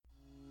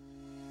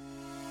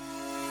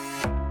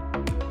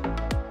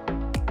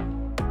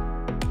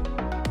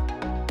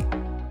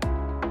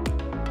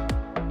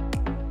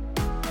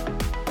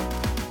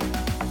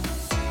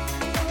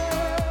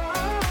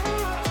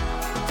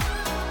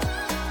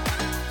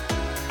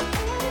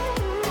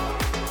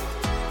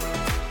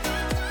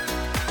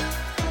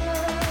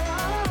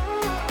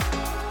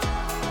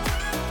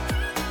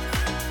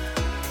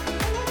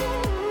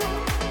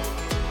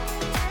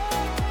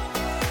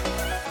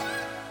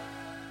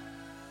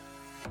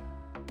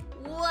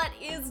What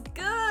is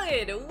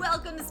good?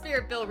 Welcome to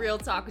Spirit-Filled Real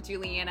Talk with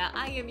Juliana.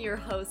 I am your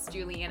host,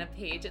 Juliana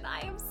Page, and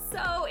I am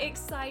so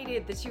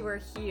excited that you are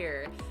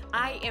here.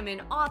 I am an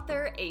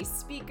author, a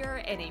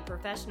speaker, and a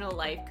professional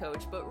life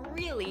coach, but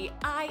really,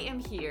 I am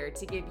here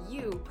to give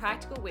you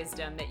practical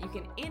wisdom that you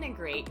can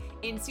integrate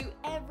into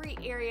every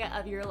area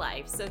of your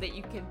life so that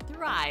you can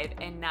thrive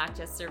and not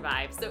just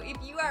survive. So if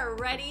you are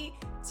ready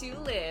to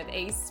live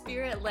a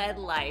spirit-led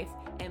life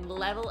and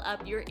level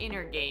up your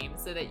inner game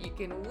so that you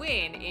can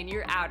win in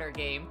your outer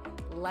game,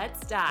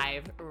 let's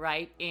dive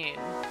right in.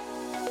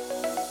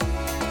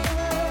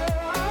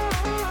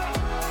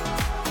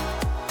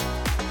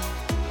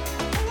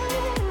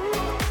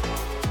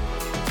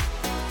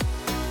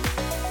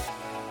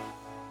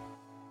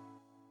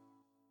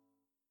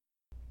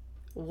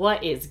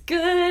 What is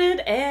good,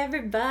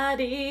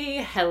 everybody?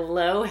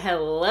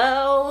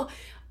 Hello.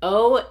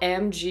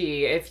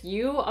 OMG, if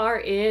you are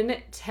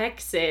in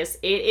Texas,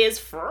 it is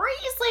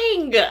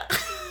freezing.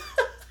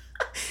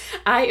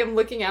 I am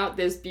looking out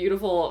this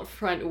beautiful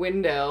front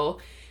window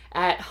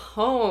at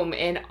home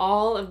and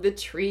all of the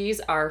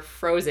trees are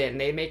frozen.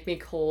 They make me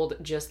cold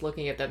just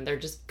looking at them. They're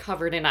just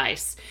covered in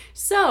ice.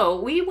 So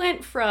we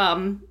went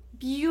from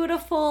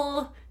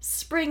beautiful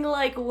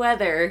spring-like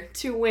weather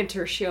to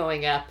winter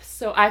showing up.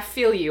 So I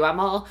feel you. I'm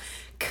all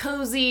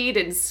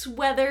cozied and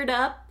sweatered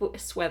up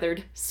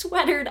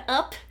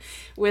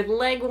with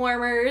leg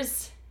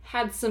warmers,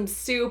 had some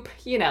soup,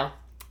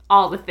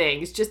 all the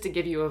things just to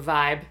give you a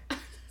vibe.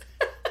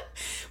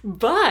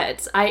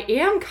 But I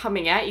am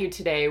coming at you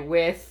today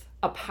with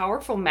a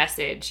powerful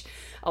message.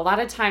 A lot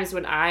of times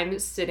when I'm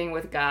sitting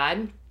with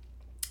God,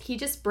 He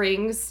just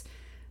brings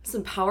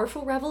some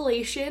powerful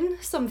revelation,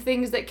 some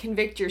things that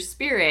convict your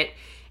spirit.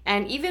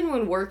 And even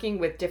when working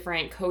with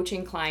different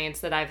coaching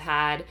clients that I've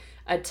had,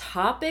 a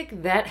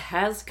topic that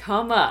has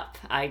come up,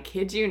 I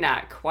kid you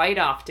not, quite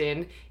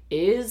often,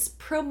 is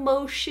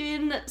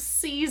promotion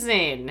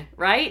season,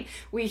 right?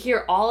 We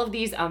hear all of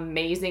these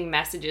amazing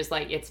messages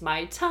like, it's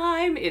my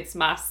time, it's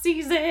my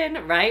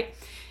season, right?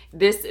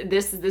 This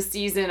is the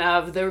season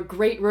of the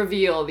great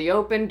reveal, the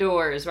open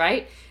doors,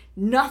 right?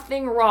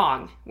 Nothing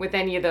wrong with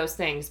any of those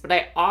things, but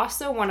I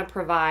also want to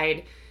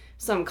provide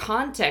some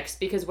context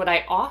because what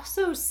I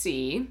also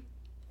see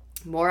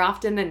more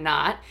often than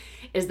not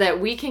is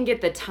that we can get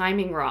the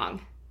timing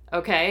wrong,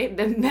 okay?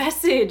 The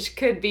message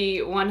could be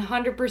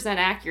 100%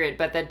 accurate,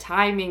 but the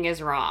timing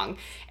is wrong.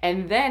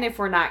 And then if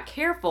we're not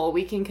careful,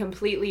 we can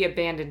completely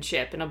abandon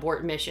ship and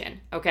abort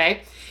mission,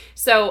 okay?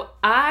 So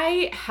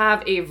I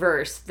have a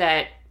verse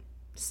that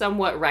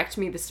somewhat wrecked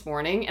me this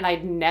morning, and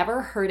I'd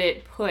never heard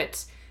it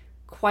put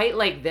quite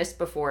like this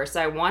before. So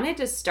I wanted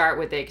to start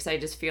with it because I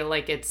just feel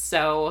like it's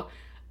so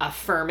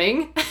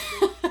affirming.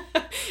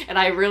 And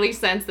I really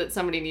sense that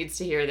somebody needs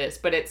to hear this,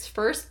 but it's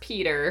 1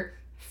 Peter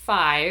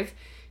 5,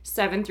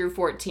 7 through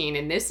 14.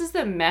 And this is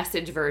the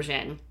Message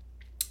version.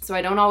 So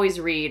I don't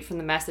always read from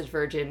the Message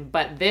version,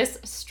 but this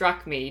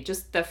struck me,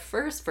 just the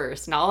first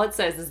verse. And all it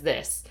says is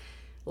this: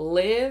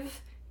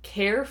 live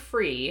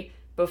carefree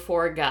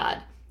before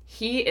God.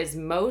 He is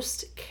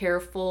most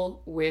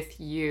careful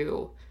with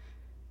you.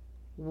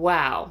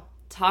 Wow.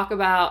 Talk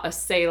about a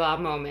Selah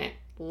moment.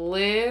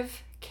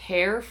 Live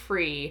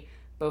carefree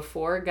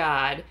before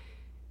God.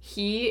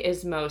 He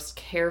is most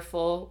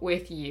careful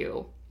with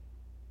you.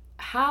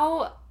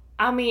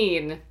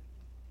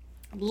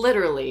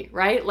 Literally,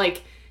 right?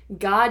 Like,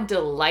 God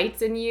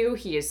delights in you.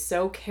 He is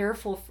so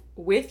careful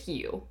with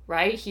you,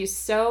 right? He's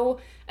so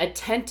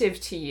attentive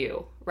to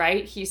you,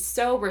 right? He's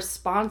so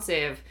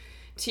responsive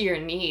to your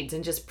needs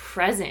and just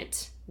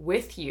present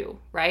with you,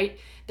 right?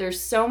 There's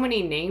so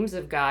many names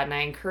of God, and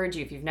I encourage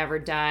you, if you've never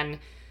done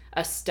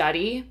a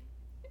study,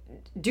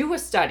 do a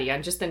study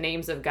on just the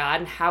names of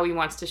God and how He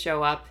wants to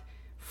show up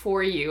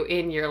for you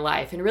in your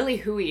life and really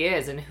who He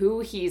is and who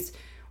He's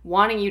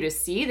wanting you to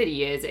see that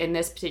He is in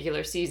this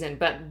particular season.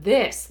 But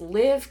this,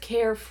 live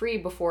carefree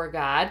before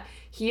God,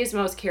 He is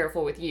most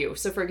careful with you.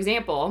 So for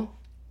example,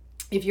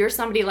 if you're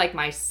somebody like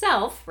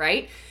myself,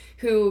 right,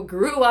 who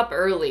grew up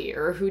early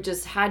or who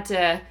just had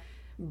to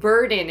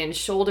burden and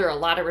shoulder a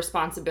lot of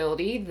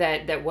responsibility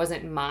that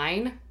wasn't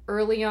mine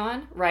early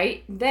on,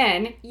 right?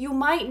 Then you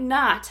might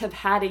not have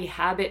had a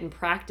habit and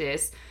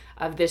practice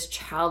of this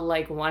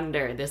childlike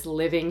wonder, this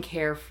living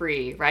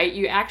carefree, right?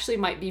 You actually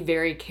might be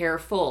very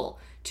careful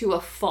to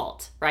a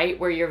fault, right?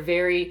 Where you're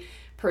very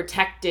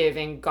protective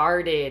and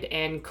guarded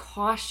and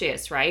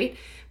cautious, right?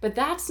 But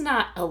that's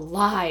not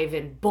alive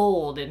and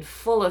bold and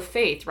full of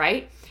faith,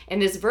 right?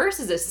 And this verse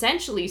is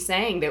essentially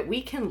saying that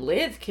we can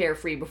live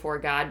carefree before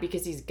God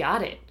because He's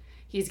got it.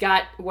 He's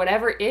got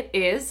whatever it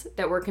is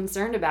that we're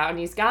concerned about, and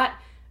He's got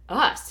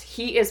us.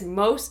 He is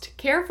most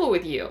careful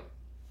with you.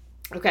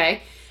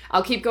 Okay?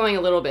 I'll keep going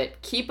a little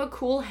bit. Keep a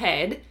cool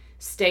head.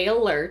 Stay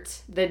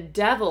alert. The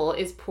devil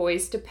is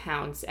poised to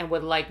pounce and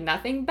would like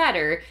nothing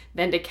better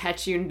than to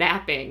catch you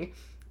napping.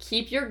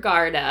 Keep your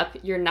guard up.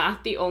 You're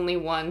not the only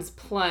ones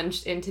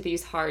plunged into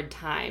these hard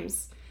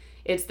times.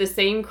 It's the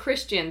same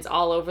Christians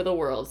all over the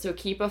world, so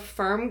keep a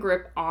firm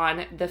grip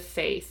on the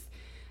faith.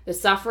 The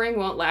suffering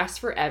won't last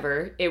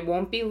forever. It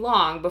won't be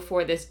long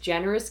before this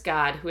generous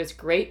God, who has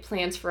great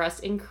plans for us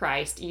in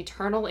Christ,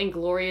 eternal and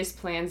glorious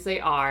plans they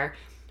are,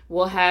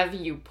 will have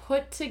you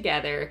put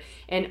together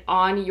and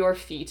on your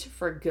feet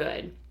for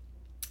good.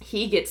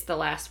 He gets the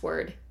last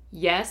word.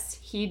 Yes,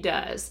 he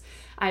does.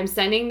 I'm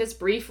sending this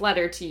brief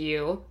letter to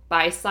you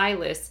by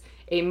Silas,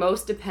 a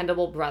most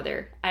dependable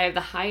brother. I have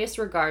the highest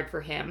regard for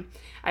him.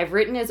 I've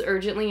written as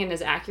urgently and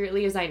as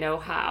accurately as I know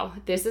how.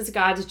 This is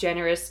God's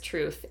generous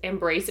truth.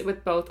 Embrace it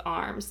with both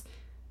arms.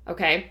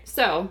 Okay,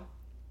 so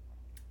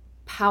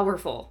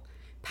powerful.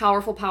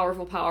 Powerful,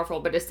 powerful, powerful.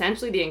 But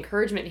essentially the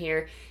encouragement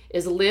here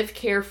is live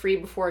carefree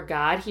before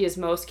God. He is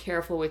most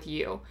careful with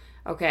you.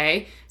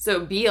 Okay,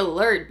 so be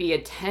alert, be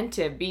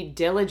attentive, be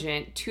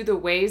diligent to the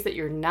ways that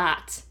you're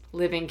not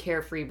living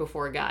carefree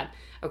before God.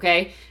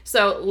 Okay,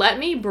 so let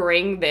me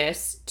bring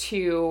this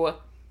to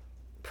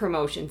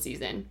promotion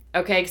season.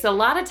 Okay, because a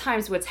lot of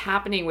times what's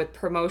happening with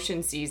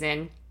promotion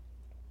season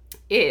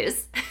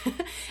is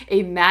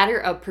a matter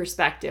of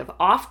perspective.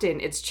 Often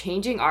it's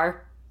changing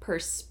our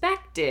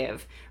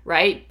perspective,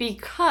 right?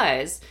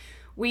 Because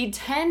we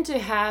tend to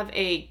have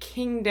a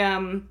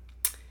kingdom.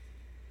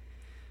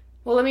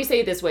 Well, let me say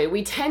it this way.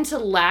 We tend to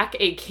lack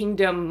a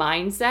kingdom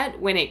mindset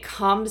when it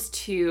comes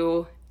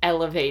to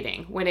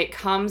elevating, when it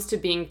comes to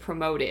being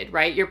promoted,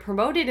 right? You're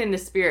promoted in the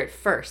spirit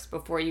first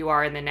before you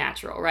are in the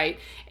natural, right?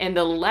 And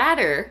the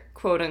ladder,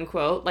 quote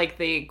unquote, like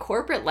the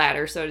corporate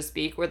ladder, so to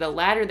speak, or the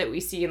ladder that we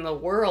see in the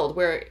world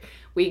where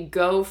we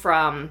go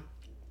from,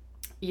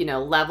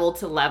 level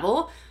to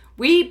level,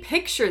 we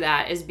picture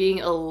that as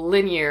being a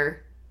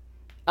linear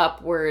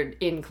upward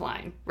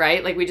incline,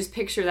 right? Like we just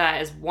picture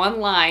that as one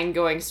line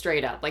going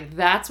straight up. Like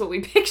that's what we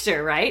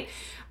picture, right?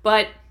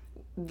 But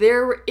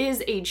there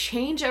is a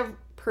change of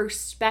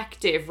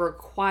perspective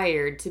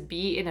required to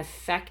be an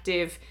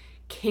effective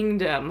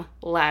kingdom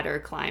ladder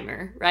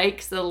climber, right?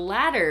 Because the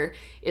ladder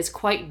is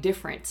quite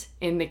different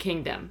in the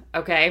kingdom,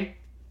 okay?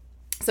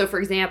 So for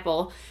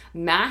example,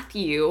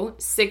 Matthew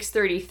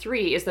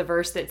 6:33 is the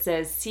verse that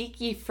says,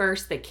 "Seek ye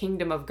first the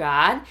kingdom of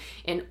God,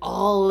 and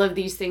all of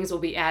these things will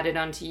be added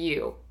unto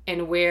you."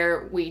 And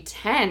where we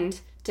tend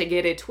to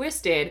get it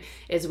twisted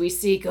is we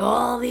seek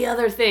all the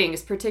other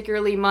things,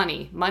 particularly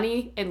money.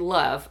 Money and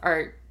love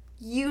are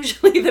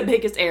usually the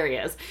biggest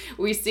areas.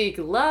 We seek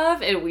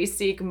love and we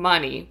seek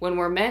money when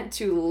we're meant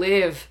to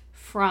live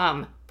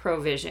from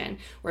provision.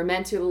 We're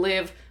meant to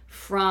live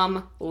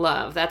from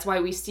love. That's why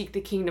we seek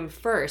the kingdom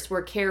first.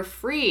 We're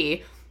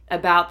carefree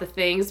about the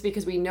things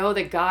because we know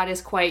that God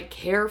is quite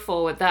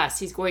careful with us.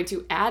 He's going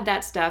to add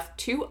that stuff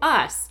to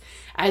us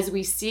as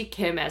we seek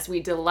him, as we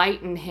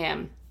delight in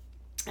him,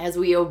 as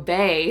we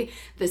obey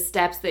the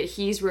steps that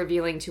he's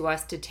revealing to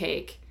us to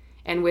take.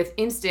 And with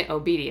instant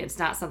obedience,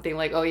 not something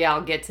like, oh yeah,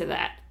 I'll get to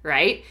that,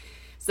 right?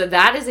 So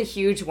that is a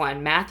huge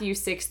one, Matthew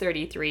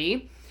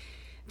 6:33.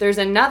 There's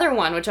another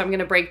one, which I'm going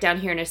to break down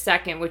here in a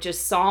second, which is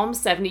Psalm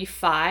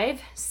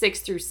 75,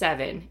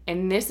 6-7.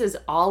 And this is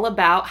all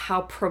about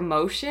how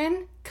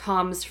promotion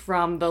comes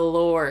from the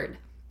Lord.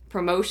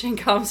 Promotion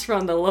comes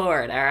from the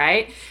Lord, all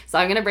right? So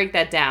I'm going to break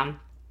that down.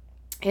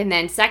 And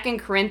then 2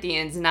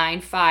 Corinthians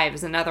 9:5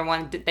 is another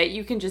one that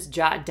you can just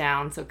jot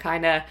down. So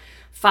kind of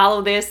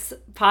follow this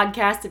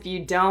podcast if you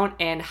don't,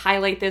 and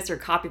highlight this or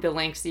copy the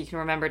link so you can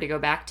remember to go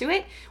back to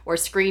it, or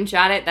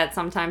screenshot it. That's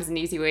sometimes an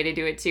easy way to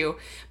do it too.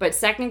 But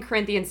 2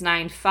 Corinthians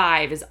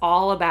 9:5 is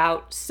all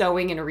about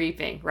sowing and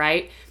reaping,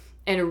 right?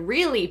 And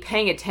really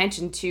paying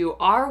attention to,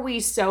 are we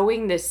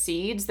sowing the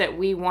seeds that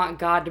we want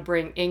God to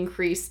bring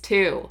increase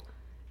to?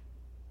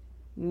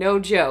 No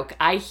joke.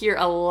 I hear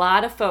a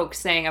lot of folks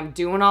saying, I'm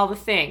doing all the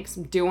things.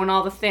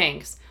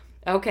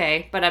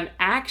 Okay, but I'm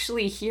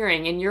actually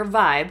hearing in your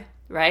vibe,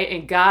 right?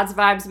 And God's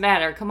vibes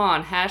matter. Come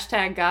on,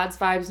 hashtag God's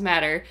vibes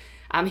matter.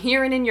 I'm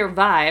hearing in your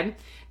vibe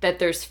that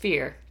there's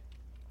fear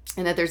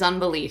and that there's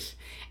unbelief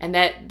and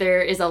that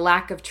there is a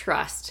lack of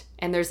trust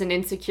and there's an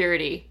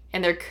insecurity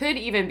and there could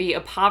even be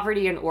a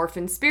poverty and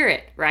orphan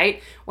spirit,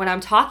 right? When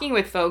I'm talking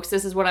with folks,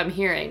 this is what I'm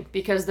hearing,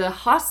 because the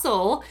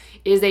hustle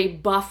is a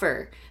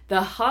buffer.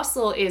 The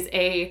hustle is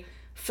a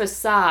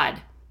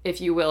facade,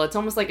 if you will. It's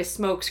almost like a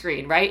smoke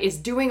screen, right? It's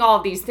doing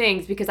all these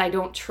things because I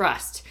don't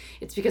trust.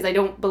 It's because I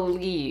don't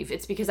believe.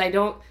 It's because I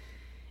don't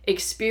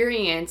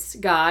experience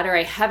God, or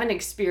I haven't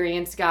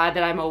experienced God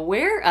that I'm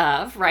aware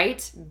of,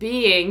 right?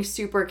 Being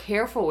super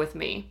careful with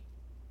me.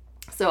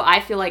 So I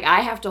feel like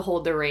I have to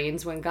hold the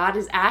reins when God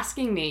is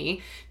asking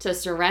me to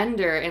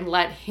surrender and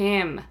let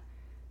him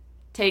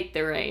take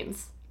the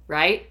reins,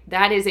 right?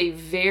 That is a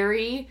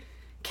very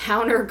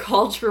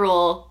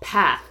countercultural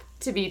path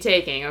to be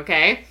taking,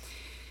 okay?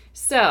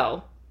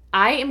 So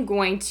I am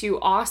going to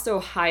also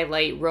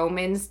highlight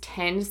Romans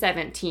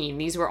 10:17.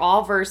 These were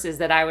all verses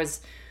that I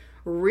was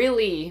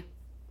really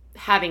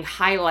having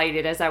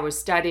highlighted as I was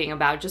studying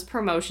about just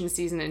promotion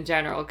season in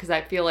general, because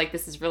I feel like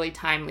this is really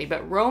timely.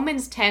 But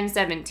Romans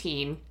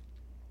 10:17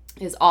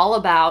 is all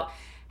about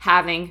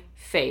having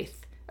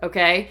faith,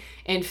 okay?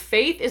 And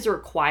faith is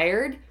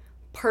required,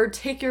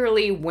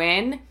 particularly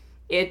when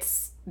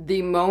it's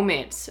the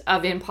moment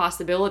of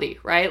impossibility,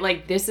 right?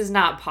 Like, this is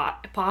not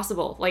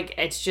possible. Like,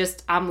 it's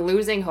just, I'm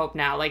losing hope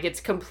now. Like,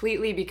 it's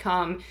completely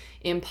become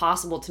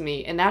impossible to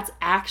me. And that's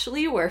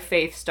actually where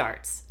faith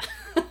starts.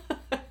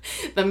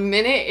 The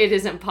minute it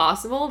isn't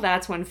possible,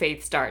 that's when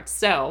faith starts.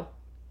 So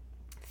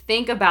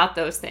think about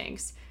those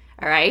things.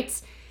 All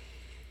right.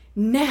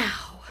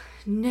 Now,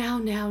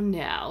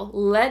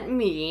 let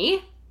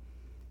me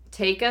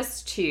take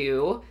us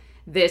to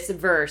this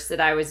verse that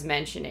I was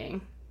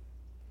mentioning.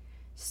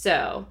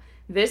 So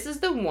this is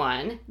the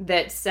one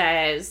that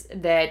says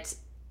that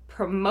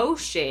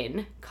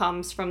promotion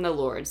comes from the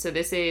Lord. So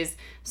this is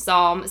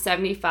Psalm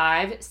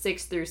 75,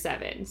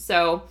 6-7.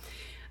 So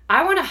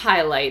I want to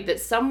highlight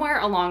that somewhere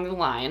along the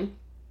line,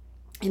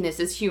 and this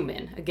is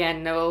human,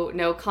 again,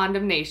 no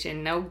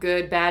condemnation, no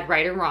good, bad,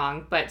 right, or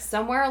wrong, but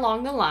somewhere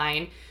along the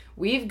line,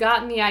 we've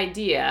gotten the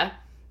idea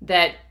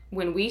that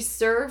when we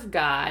serve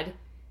God,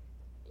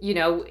 you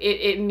know,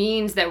 it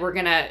means that we're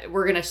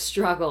gonna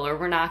struggle, or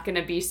we're not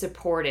gonna be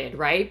supported,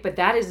 right? But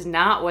that is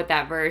not what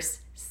that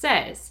verse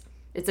says.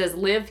 It says,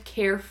 live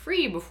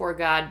carefree before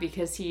God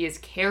because he is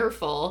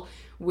careful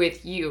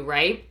with you,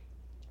 right?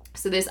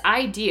 So this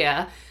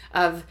idea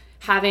of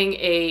having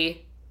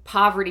a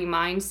poverty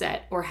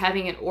mindset or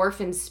having an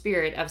orphan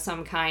spirit of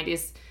some kind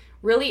is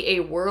really a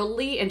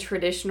worldly and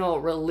traditional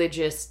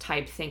religious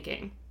type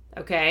thinking,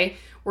 okay?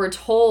 We're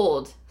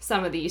told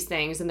some of these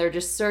things and they're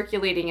just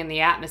circulating in the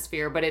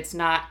atmosphere, but it's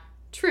not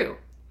true,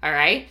 all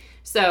right?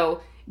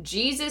 So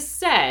Jesus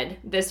said,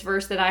 this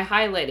verse that I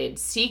highlighted,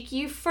 seek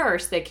ye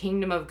first the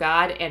kingdom of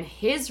God and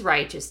his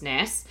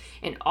righteousness,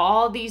 and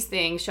all these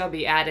things shall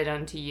be added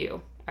unto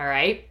you, all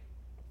right?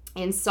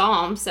 In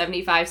Psalm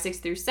 75,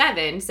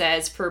 6-7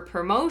 says, for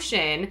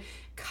promotion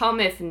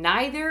cometh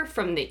neither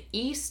from the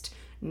east,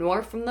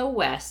 nor from the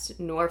west,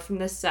 nor from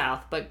the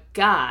south, but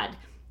God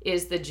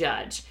is the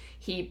judge.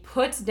 He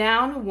puts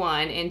down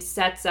one and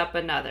sets up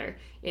another.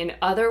 In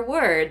other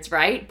words,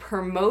 right,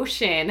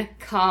 promotion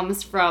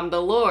comes from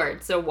the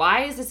Lord. So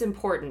why is this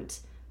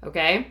important?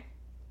 Okay?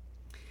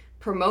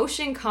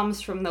 Promotion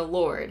comes from the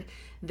Lord.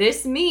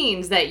 This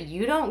means that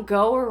you don't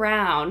go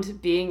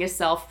around being a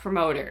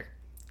self-promoter.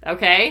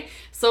 Okay?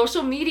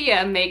 Social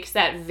media makes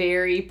that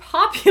very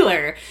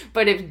popular.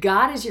 But if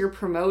God is your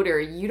promoter,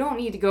 you don't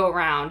need to go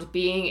around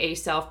being a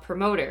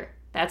self-promoter.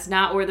 That's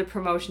not where the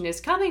promotion is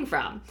coming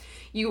from.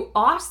 You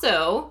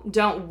also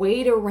don't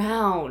wait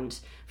around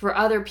for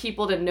other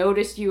people to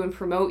notice you and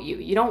promote you.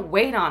 You don't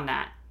wait on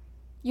that.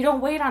 You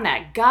don't wait on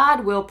that.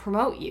 God will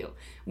promote you.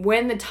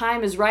 When the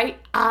time is right,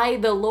 I,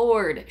 the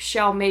Lord,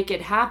 shall make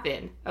it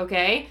happen.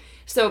 Okay?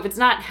 So if it's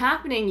not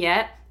happening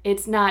yet,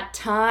 it's not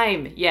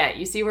time yet.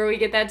 You see where we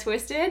get that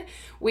twisted?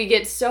 We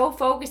get so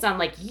focused on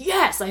like,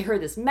 yes, I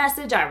heard this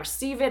message, I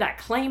receive it, I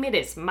claim it,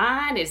 it's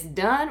mine, it's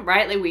done,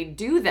 right? Like we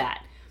do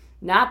that.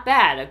 Not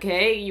bad,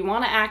 okay? You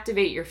want to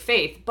activate your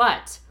faith,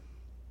 but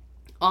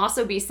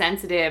also be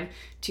sensitive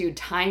to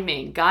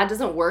timing. God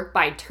doesn't work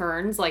by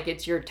turns like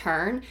it's your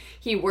turn.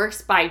 He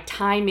works by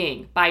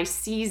timing, by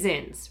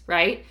seasons,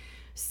 right?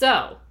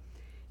 So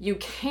you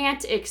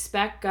can't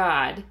expect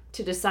God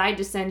to decide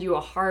to send you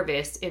a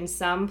harvest in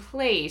some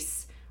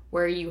place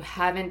where you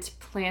haven't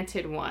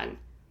planted one.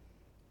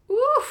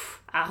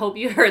 Oof, I hope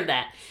you heard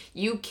that.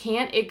 You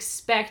can't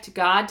expect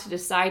God to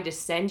decide to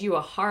send you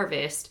a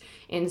harvest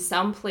in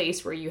some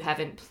place where you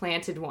haven't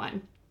planted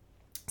one.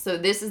 So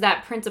this is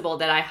that principle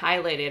that I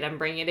highlighted. I'm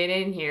bringing it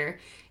in here.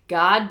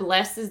 God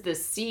blesses the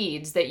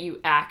seeds that you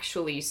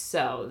actually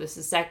sow. This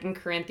is 2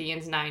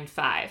 Corinthians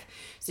 9:5.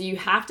 So you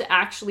have to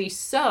actually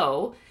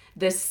sow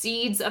the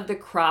seeds of the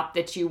crop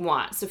that you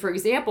want. So for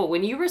example,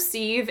 when you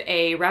receive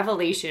a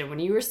revelation, when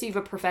you receive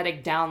a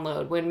prophetic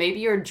download, when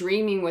maybe you're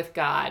dreaming with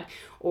God,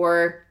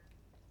 or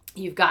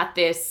you've got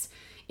this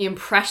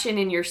impression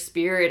in your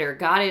spirit, or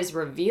God has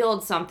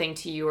revealed something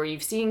to you, or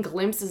you've seen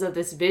glimpses of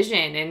this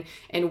vision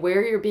and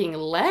where you're being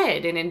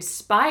led and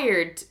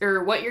inspired,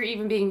 or what you're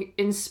even being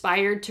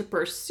inspired to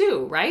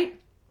pursue, right?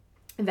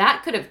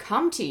 That could have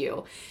come to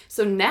you.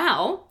 So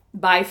now,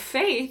 by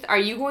faith, are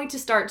you going to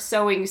start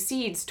sowing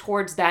seeds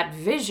towards that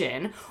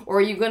vision, or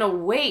are you going to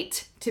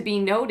wait to be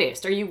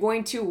noticed? Are you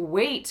going to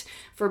wait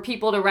for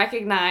people to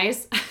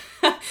recognize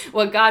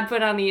what God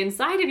put on the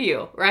inside of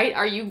you, right?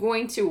 Are you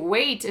going to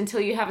wait until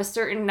you have a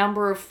certain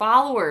number of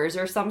followers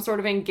or some sort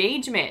of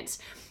engagement?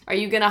 Are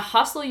you going to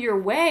hustle your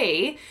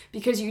way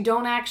because you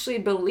don't actually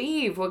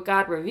believe what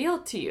God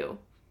revealed to you?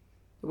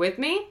 With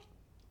me?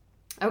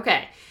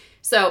 Okay.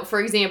 So, for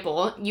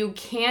example, you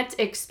can't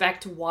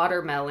expect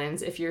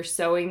watermelons if you're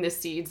sowing the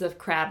seeds of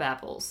crab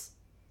apples.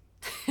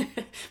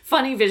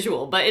 Funny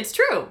visual, but it's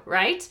true,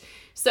 right?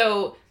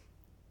 So,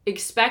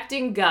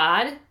 expecting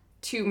God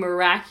to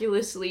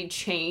miraculously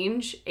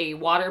change a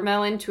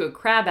watermelon to a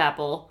crab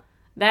apple,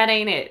 that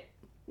ain't it.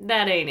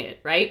 That ain't it,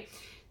 right?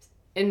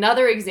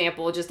 Another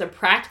example, just a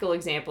practical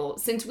example,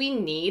 since we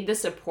need the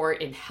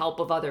support and help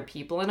of other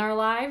people in our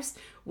lives,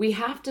 we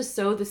have to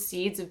sow the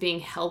seeds of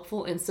being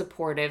helpful and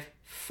supportive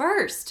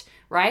first,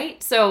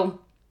 right?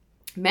 So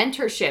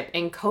mentorship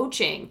and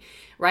coaching,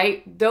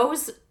 right?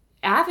 Those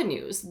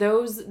avenues,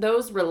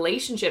 those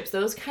relationships,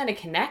 those kind of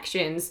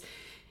connections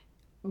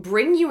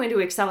bring you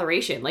into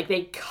acceleration. Like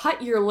they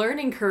cut your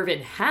learning curve in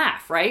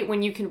half, right?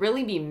 When you can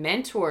really be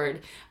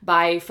mentored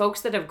by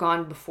folks that have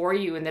gone before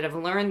you and that have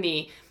learned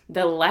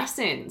the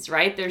lessons,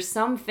 right? There's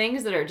some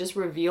things that are just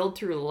revealed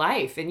through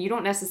life, and you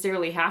don't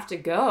necessarily have to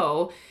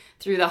go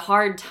through the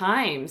hard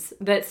times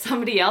that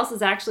somebody else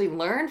has actually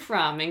learned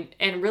from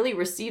and really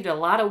received a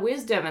lot of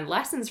wisdom and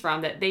lessons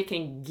from, that they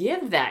can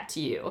give that to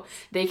you.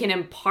 They can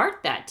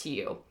impart that to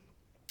you.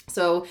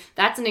 So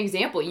that's an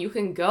example. You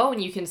can go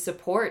and you can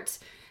support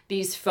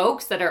these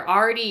folks that are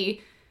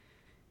already,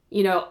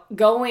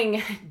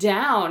 going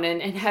down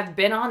and have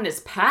been on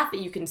this path that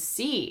you can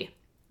see,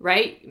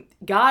 right?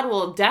 God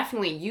will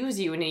definitely use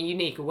you in a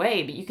unique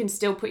way, but you can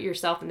still put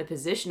yourself in the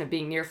position of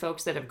being near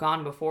folks that have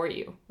gone before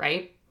you,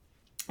 right?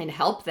 And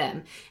help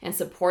them and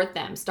support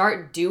them.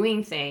 Start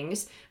doing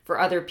things for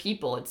other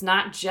people. It's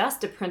not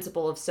just a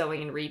principle of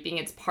sowing and reaping.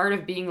 It's part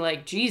of being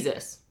like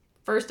Jesus,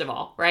 first of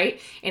all,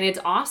 right? And it's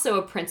also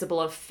a principle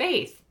of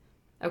faith.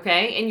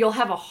 Okay. And you'll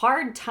have a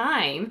hard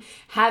time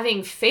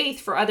having faith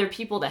for other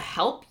people to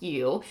help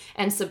you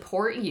and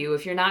support you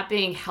if you're not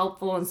being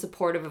helpful and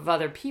supportive of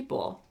other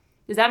people.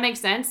 Does that make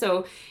sense?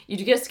 So you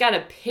just got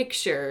to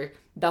picture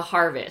the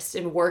harvest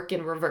and work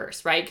in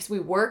reverse, right? Because we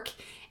work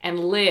and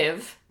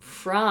live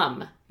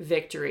from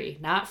victory,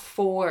 not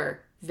for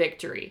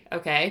victory.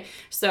 Okay.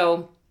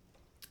 So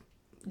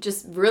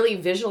just really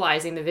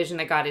visualizing the vision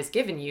that God has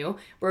given you,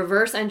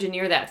 reverse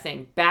engineer that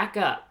thing, back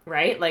up,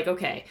 right? Like,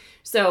 okay,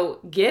 so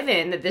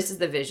given that this is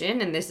the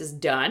vision and this is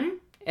done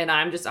and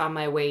I'm just on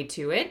my way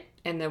to it,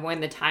 and then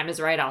when the time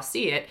is right, I'll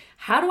see it.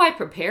 How do I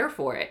prepare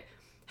for it?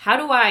 How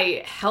do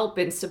I help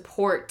and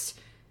support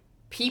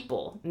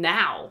people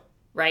now,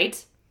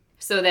 right?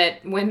 So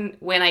that when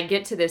I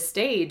get to this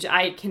stage,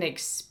 I can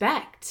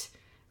expect,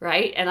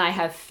 right? And I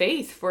have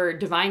faith for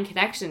divine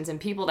connections and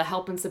people to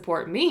help and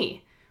support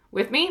me.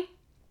 With me?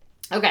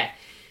 Okay,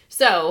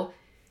 so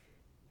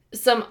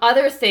some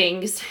other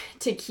things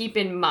to keep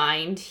in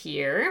mind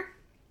here.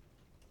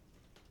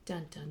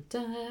 Dun, dun,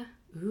 dun.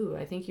 Ooh,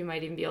 I think you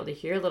might even be able to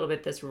hear a little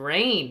bit this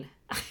rain.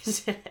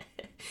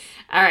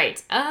 All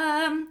right,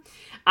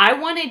 I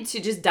wanted to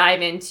just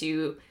dive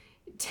into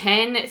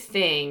 10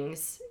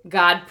 things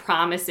God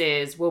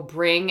promises will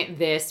bring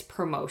this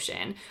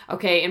promotion.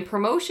 Okay, and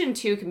promotion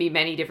too can be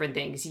many different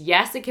things.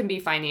 Yes, it can be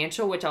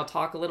financial, which I'll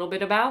talk a little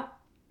bit about.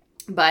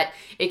 But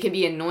it can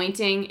be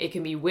anointing, it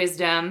can be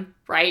wisdom,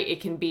 right?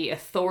 It can be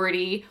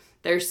authority.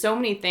 There's so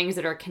many things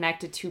that are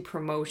connected to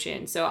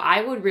promotion. So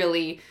I would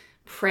really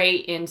pray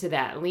into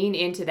that, lean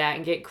into that,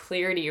 and get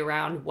clarity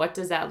around what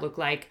does that look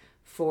like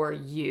for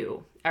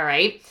you, all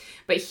right?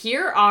 But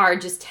here are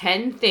just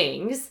 10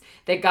 things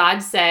that God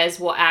says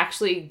will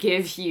actually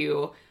give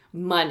you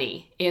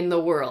money in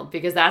the world,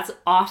 because that's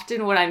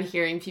often what I'm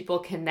hearing people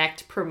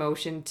connect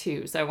promotion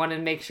to. So I want to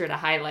make sure to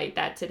highlight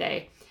that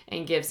today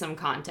and give some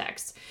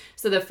context.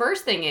 So the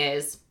first thing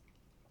is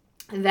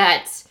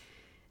that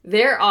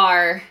there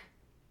are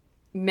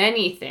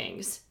many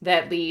things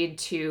that lead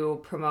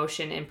to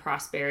promotion and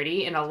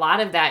prosperity, and a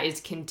lot of that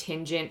is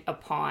contingent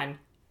upon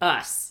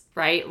us,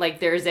 right? Like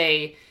there's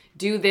a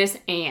do this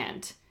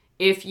and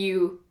if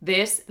you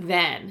this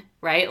then,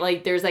 right?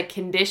 Like there's a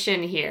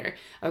condition here,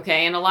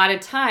 okay? And a lot of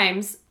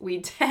times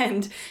we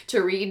tend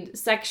to read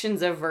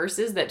sections of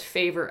verses that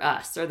favor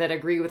us or that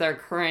agree with our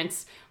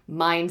current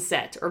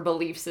mindset or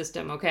belief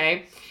system,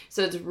 okay?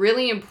 So it's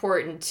really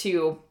important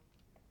to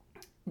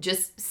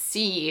just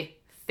see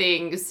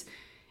things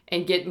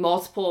and get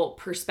multiple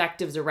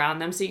perspectives around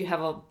them so you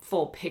have a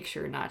full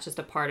picture, not just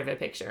a part of a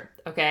picture,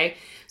 okay?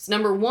 So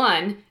number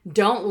one,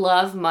 don't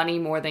love money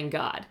more than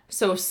God.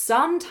 So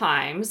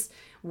sometimes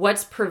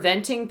what's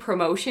preventing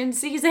promotion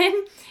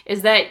season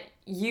is that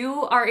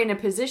you are in a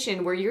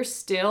position where you're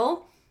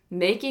still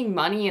making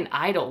money an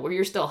idol, where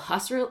you're still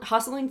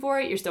hustling for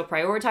it, you're still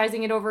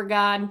prioritizing it over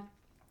God,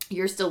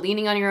 you're still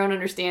leaning on your own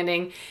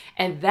understanding,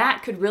 and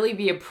that could really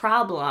be a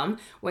problem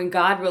when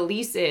God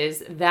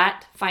releases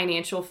that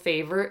financial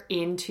favor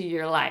into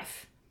your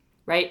life,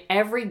 right?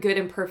 Every good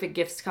and perfect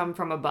gifts come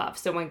from above.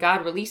 So when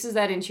God releases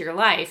that into your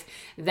life,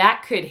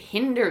 that could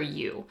hinder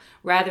you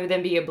rather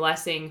than be a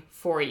blessing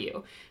for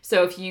you.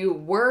 So if you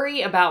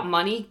worry about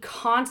money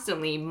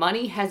constantly,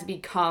 money has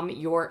become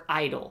your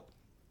idol.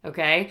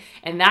 Okay?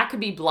 And that could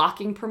be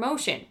blocking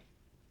promotion.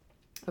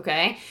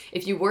 Okay?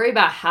 If you worry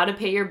about how to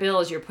pay your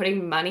bills, you're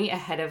putting money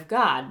ahead of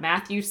God.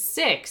 Matthew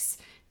 6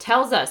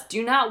 tells us,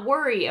 do not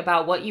worry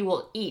about what you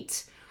will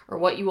eat or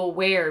what you will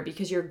wear,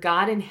 because your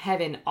God in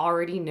heaven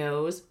already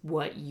knows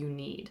what you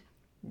need.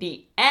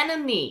 The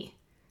enemy,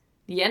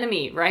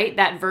 right?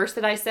 That verse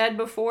that I said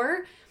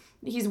before,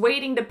 he's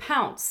waiting to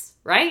pounce,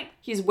 right?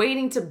 He's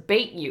waiting to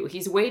bait you.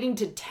 He's waiting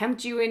to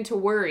tempt you into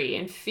worry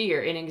and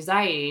fear and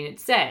anxiety. And it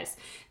says,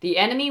 the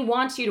enemy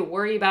wants you to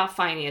worry about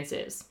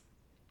finances.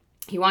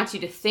 He wants you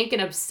to think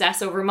and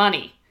obsess over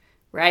money,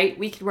 right?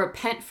 We can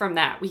repent from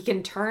that. We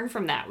can turn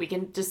from that. We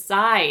can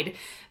decide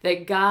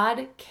that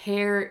God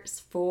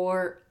cares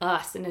for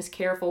us and is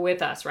careful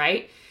with us,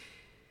 right?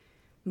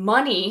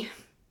 Money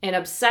An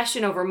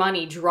obsession over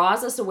money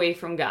draws us away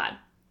from God.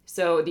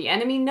 So the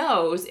enemy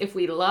knows if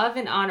we love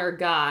and honor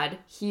God,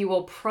 he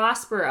will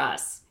prosper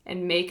us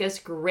and make us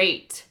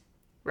great,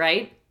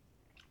 right?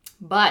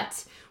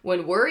 But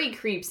when worry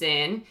creeps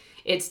in,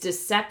 it's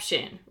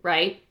deception,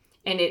 right?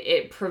 And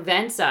it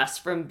prevents us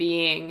from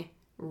being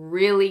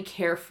really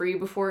carefree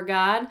before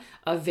God,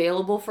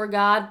 available for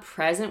God,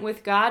 present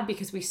with God,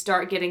 because we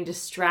start getting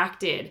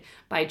distracted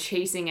by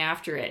chasing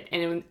after it.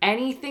 And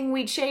anything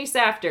we chase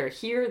after,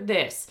 hear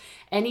this,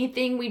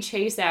 anything we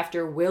chase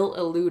after will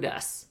elude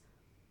us.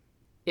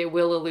 It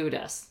will elude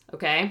us,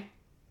 okay?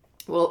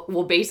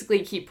 We'll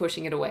basically keep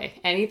pushing it away.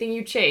 Anything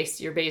you chase,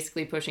 you're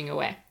basically pushing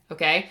away,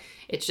 okay?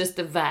 It's just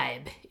a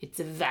vibe. It's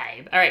a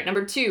vibe. All right,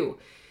 number 2,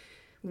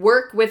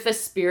 work with a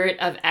spirit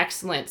of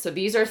excellence. So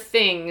these are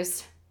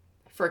things,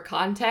 for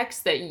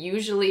context, that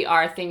usually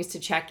are things to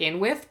check in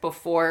with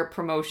before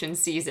promotion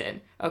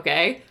season,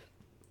 okay?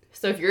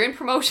 So if you're in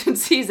promotion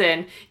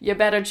season, you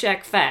better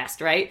check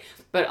fast, right?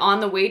 But on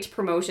the way to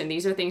promotion,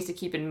 these are things to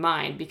keep in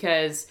mind,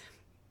 because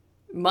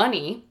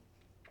money,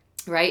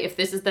 right, if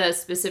this is the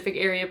specific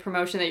area of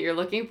promotion that you're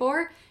looking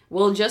for,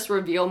 will just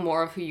reveal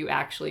more of who you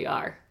actually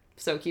are.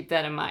 So keep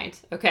that in mind.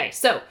 Okay,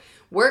 so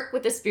work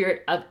with the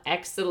spirit of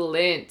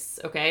excellence,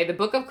 okay? The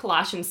book of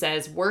Colossians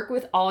says, work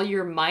with all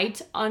your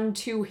might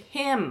unto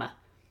him,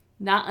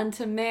 not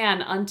unto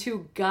man,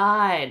 unto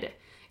God.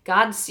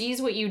 God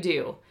sees what you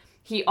do.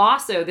 He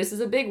also, this is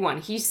a big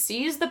one, he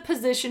sees the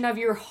position of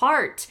your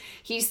heart.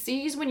 He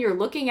sees when you're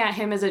looking at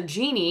him as a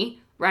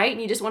genie, right?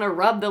 And you just want to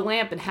rub the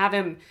lamp and have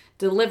him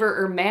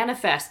deliver or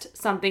manifest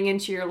something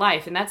into your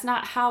life. And that's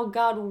not how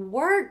God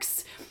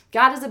works.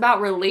 God is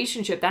about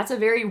relationship. That's a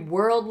very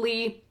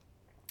worldly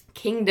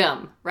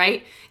kingdom,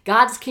 right?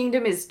 God's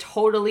kingdom is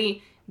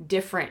totally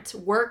different.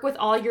 Work with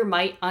all your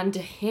might unto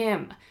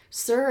him.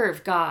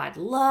 Serve God,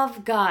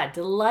 love God,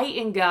 delight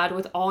in God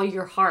with all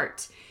your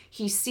heart.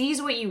 He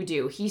sees what you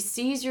do. He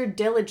sees your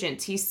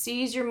diligence. He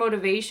sees your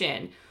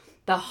motivation,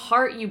 the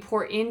heart you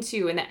pour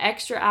into and the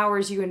extra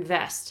hours you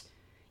invest.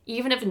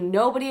 Even if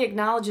nobody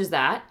acknowledges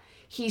that,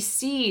 he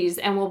sees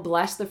and will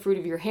bless the fruit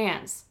of your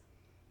hands.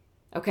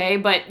 Okay,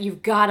 but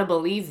you've got to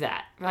believe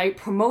that, right?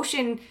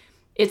 Promotion,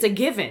 it's a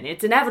given,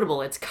 it's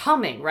inevitable, it's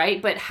coming,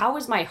 right? But how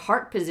is my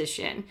heart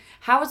position?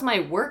 How is my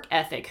work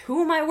ethic?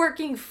 Who am I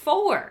working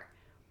for?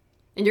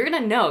 And you're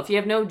going to know if you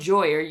have no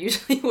joy, you're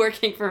usually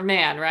working for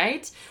man,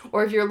 right?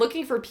 Or if you're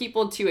looking for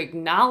people to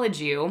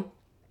acknowledge you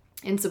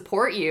and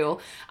support you.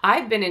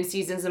 I've been in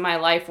seasons in my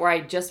life where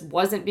I just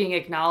wasn't being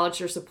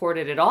acknowledged or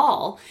supported at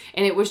all.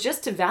 And it was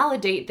just to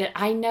validate that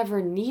I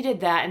never needed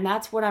that. And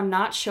that's what I'm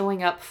not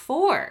showing up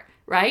for,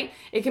 right?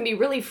 It can be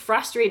really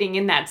frustrating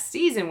in that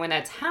season when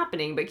that's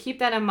happening, but keep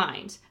that in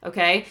mind,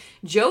 okay?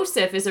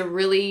 Joseph is a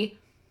really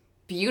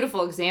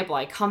beautiful example.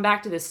 I come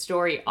back to this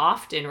story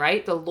often,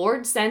 right? The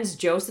Lord sends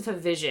Joseph a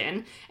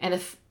vision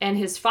and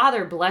his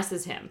father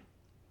blesses him.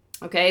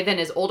 Okay, then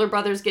his older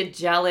brothers get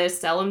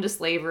jealous, sell him to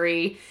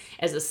slavery.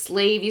 As a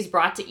slave, he's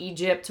brought to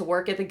Egypt to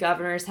work at the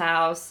governor's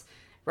house,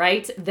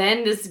 right?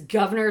 Then this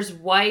governor's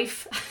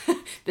wife,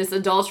 this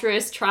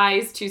adulteress,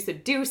 tries to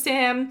seduce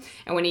him.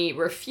 And when he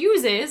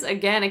refuses,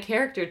 again, a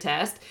character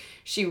test,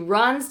 she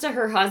runs to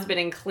her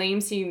husband and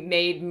claims he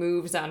made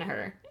moves on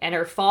her. And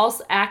her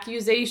false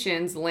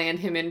accusations land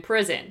him in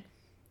prison.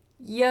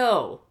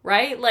 Yo,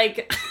 right?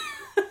 Like...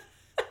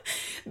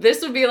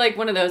 This would be like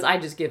one of those I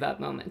just give up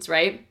moments,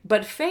 right?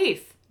 But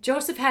faith.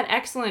 Joseph had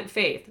excellent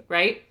faith,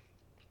 right?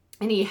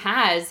 And he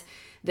has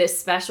this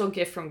special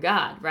gift from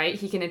God, right?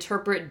 He can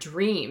interpret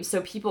dreams.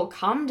 So people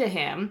come to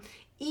him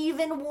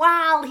even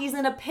while he's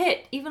in a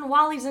pit, even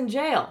while he's in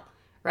jail,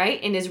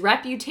 right? And his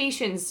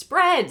reputation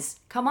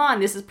spreads. Come on,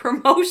 this is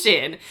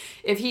promotion.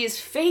 If he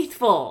is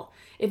faithful,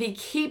 if he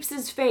keeps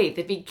his faith,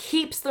 if he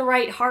keeps the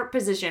right heart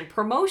position,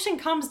 promotion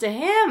comes to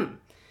him.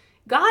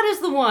 God is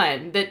the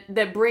one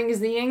that brings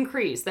the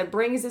increase, that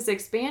brings this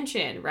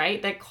expansion,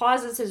 right? That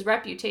causes his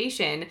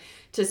reputation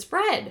to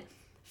spread.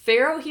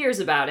 Pharaoh hears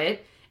about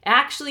it,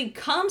 actually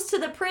comes to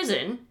the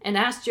prison and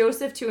asks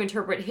Joseph to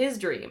interpret his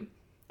dream.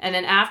 And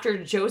then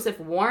after Joseph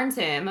warns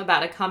him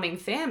about a coming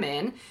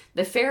famine,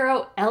 the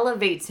Pharaoh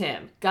elevates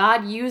him.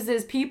 God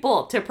uses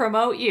people to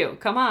promote you.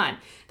 Come on.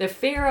 The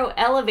Pharaoh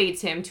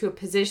elevates him to a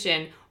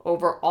position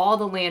over all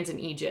the lands in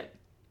Egypt.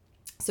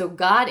 So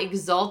God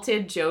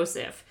exalted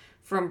Joseph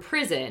from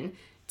prison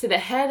to the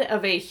head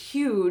of a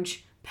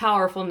huge,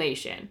 powerful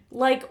nation.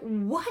 Like,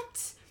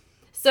 what?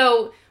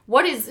 So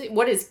what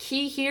is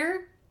key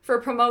here for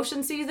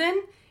promotion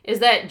season is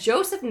that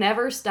Joseph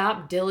never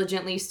stopped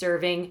diligently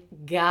serving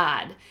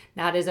God.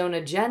 Not his own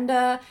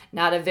agenda,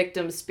 not a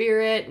victim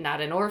spirit, not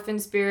an orphan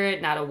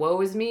spirit, not a woe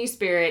is me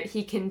spirit.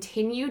 He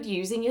continued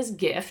using his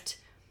gift.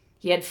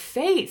 He had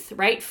faith,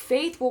 right?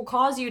 Faith will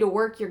cause you to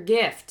work your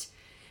gift.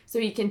 So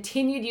he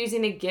continued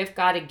using the gift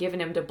God had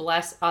given him to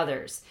bless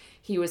others.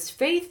 He was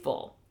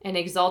faithful and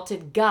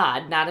exalted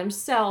God, not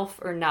himself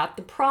or not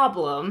the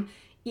problem,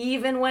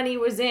 even when he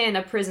was in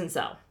a prison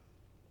cell.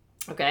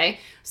 Okay?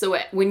 So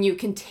when you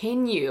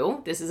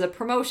continue, this is a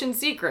promotion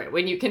secret,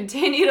 when you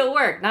continue to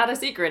work, not a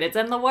secret, it's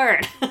in the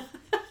word.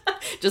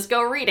 Just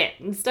go read it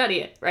and study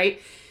it,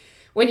 right?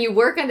 When you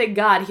work unto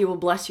God, he will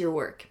bless your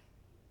work.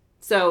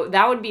 So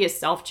that would be a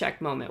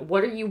self-check moment.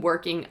 What are you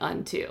working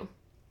unto?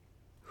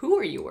 Who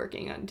are you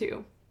working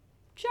unto?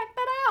 Check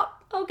that out.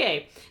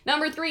 Okay.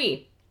 Number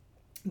 3,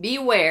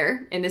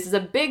 beware, and this is a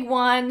big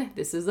one.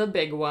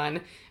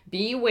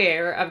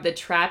 Beware of the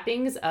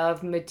trappings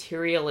of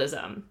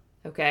materialism.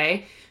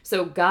 Okay.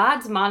 So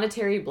God's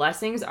monetary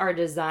blessings are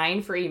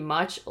designed for a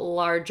much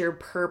larger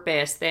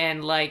purpose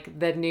than like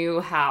the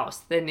new house,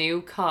 the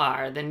new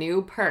car, the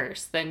new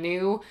purse, the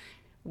new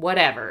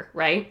whatever,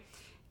 right?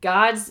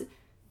 God's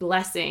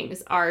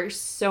blessings are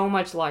so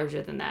much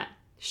larger than that.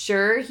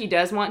 Sure, he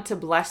does want to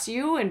bless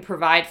you and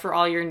provide for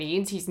all your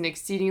needs. He's an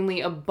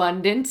exceedingly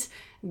abundant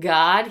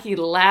God. He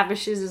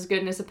lavishes his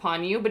goodness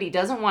upon you, but he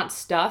doesn't want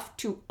stuff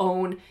to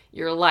own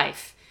your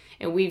life.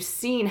 And we've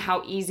seen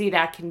how easy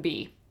that can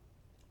be,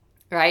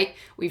 right?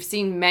 We've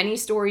seen many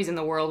stories in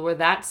the world where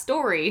that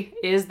story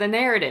is the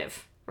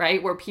narrative,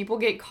 right? Where people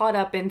get caught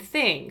up in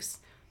things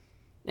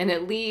and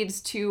it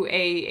leads to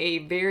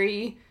a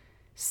very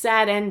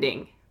sad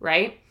ending,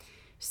 right?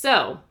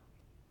 So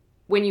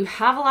when you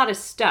have a lot of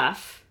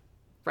stuff,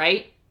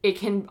 right, it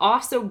can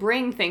also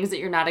bring things that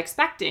you're not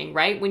expecting,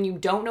 right? When you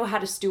don't know how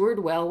to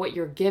steward well what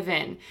you're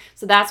given.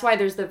 So that's why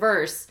there's the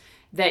verse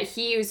that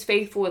he who's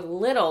faithful with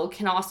little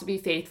can also be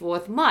faithful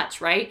with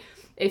much, right?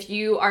 If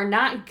you are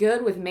not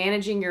good with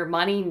managing your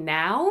money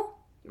now,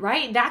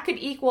 right, that could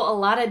equal a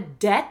lot of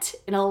debt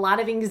and a lot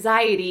of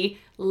anxiety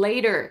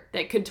later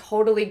that could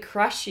totally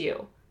crush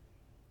you,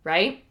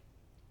 right?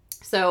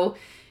 So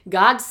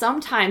God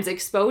sometimes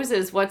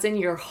exposes what's in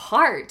your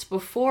heart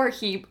before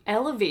he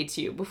elevates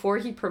you, before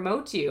he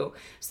promotes you,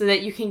 so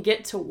that you can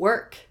get to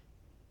work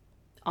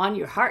on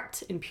your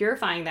heart and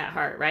purifying that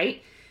heart,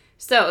 right?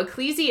 So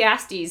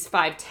Ecclesiastes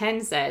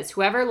 5:10 says,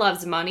 whoever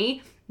loves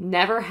money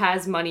never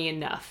has money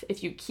enough.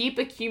 If you keep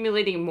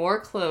accumulating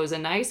more clothes, a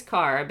nice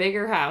car, a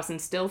bigger house,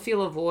 and still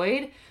feel a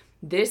void,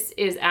 this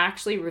is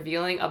actually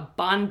revealing a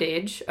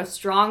bondage, a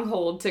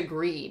stronghold to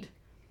greed,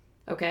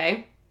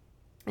 okay?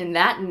 And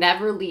that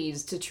never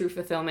leads to true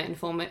fulfillment and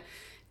fullness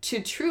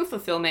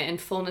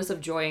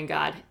of joy in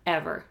God,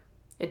 ever.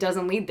 It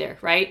doesn't lead there,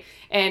 right?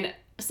 And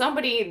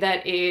somebody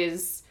that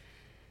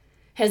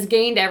has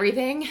gained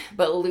everything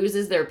but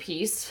loses their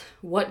peace,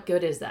 what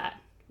good is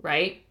that,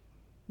 right?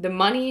 The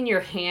money in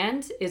your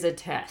hand is a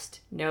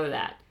test. Know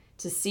that.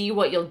 To see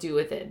what you'll do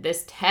with it.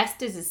 This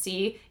test is to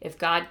see if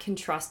God can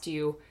trust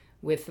you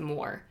with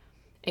more.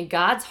 And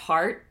God's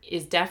heart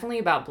is definitely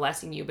about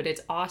blessing you, but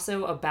it's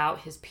also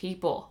about his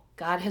people.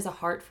 God has a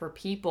heart for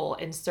people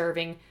and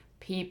serving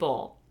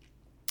people.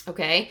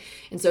 Okay?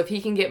 And so if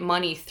he can get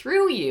money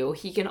through you,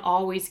 he can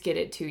always get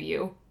it to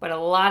you. But a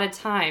lot of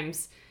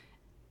times,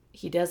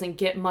 he doesn't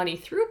get money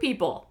through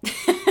people.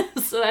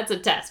 So that's a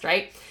test,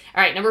 right?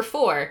 All right, number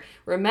 4,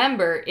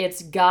 remember,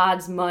 it's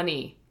God's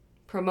money.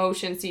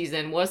 Promotion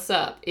season, what's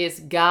up? It's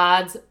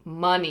God's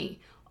money.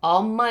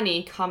 All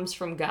money comes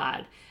from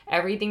God.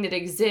 Everything that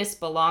exists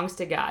belongs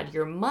to God.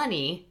 Your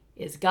money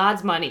is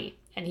God's money,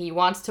 and he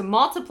wants to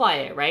multiply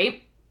it,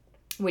 right?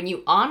 When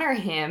you honor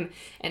him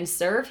and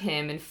serve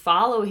him and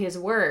follow his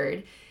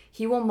word,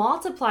 he will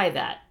multiply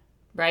that,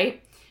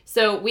 right?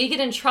 So we get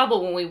in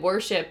trouble when we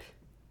worship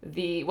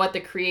what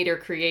the creator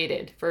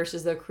created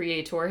versus the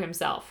creator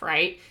himself,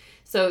 right?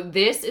 So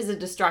this is a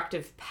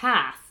destructive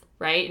path,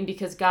 right? And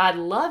because God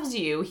loves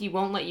you, he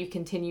won't let you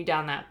continue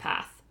down that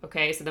path,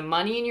 okay? So the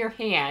money in your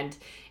hand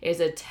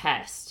is a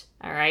test,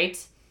 all right?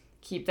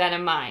 Keep that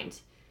in mind.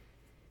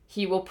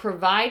 He will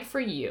provide for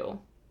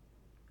you,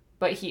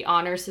 but he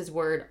honors his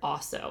word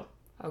also,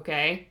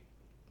 okay?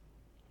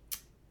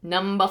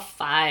 Number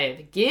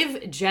 5,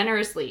 give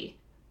generously.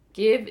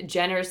 Give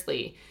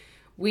generously.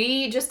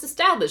 We just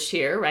established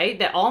here, right,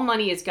 that all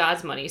money is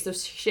God's money, so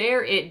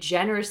share it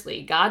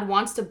generously. God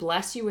wants to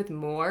bless you with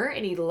more,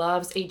 and he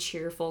loves a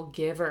cheerful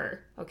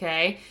giver,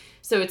 okay?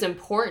 So it's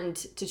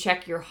important to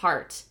check your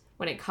heart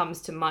when it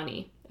comes to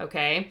money,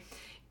 okay?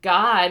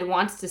 God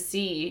wants to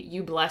see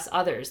you bless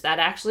others. That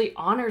actually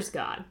honors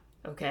God,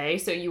 okay?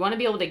 So you want to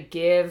be able to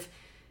give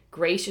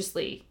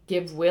graciously,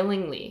 give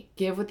willingly,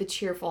 give with a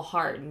cheerful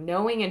heart,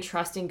 knowing and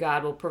trusting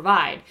God will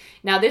provide.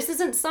 Now, this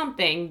isn't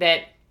something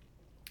that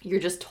you're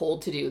just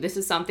told to do. This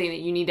is something that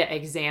you need to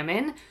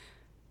examine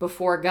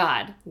before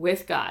God,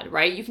 with God,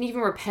 right? You can even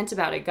repent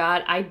about it.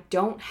 God, I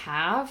don't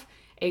have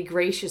a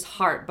gracious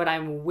heart, but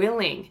I'm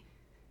willing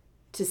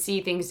to see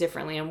things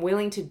differently. I'm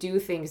willing to do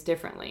things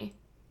differently,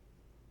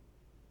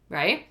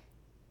 right?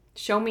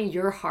 Show me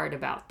your heart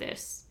about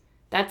this.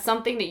 That's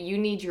something that you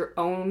need your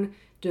own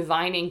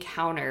divine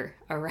encounter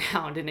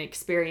around and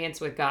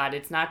experience with God.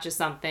 It's not just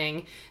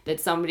something that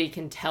somebody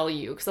can tell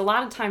you. Because a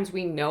lot of times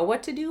we know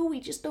what to do, we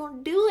just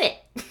don't do it.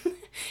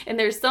 And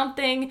there's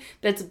something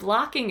that's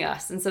blocking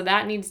us. And so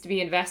that needs to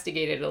be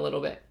investigated a little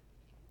bit.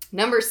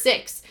 Number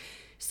 6,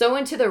 sow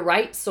into the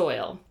right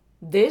soil.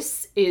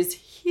 This is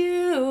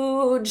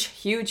huge,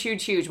 huge,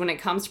 huge, huge when it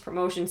comes to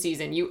promotion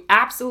season. You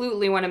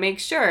absolutely want to make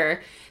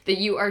sure that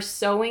you are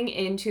sowing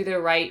into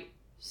the right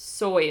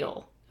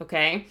soil.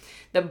 okay?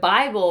 The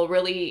Bible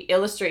really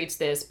illustrates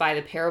this by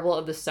the parable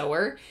of the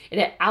sower,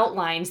 and it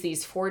outlines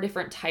these 4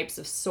 different types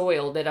of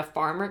soil that a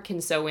farmer can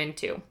sow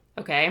into,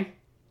 okay?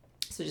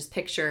 So just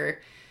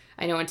picture,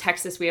 I know in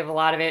Texas we have a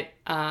lot of it,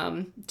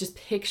 just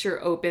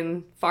picture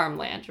open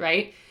farmland,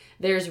 right?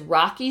 There's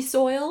rocky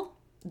soil,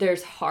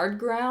 there's hard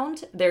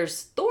ground,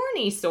 there's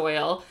thorny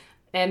soil,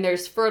 and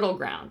there's fertile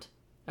ground,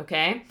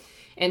 okay?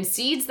 And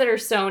seeds that are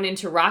sown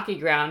into rocky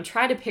ground,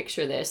 try to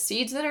picture this.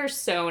 Seeds that are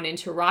sown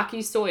into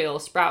rocky soil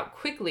sprout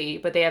quickly,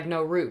 but they have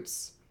no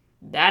roots.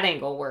 That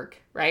ain't gonna work,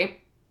 right?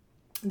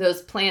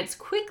 Those plants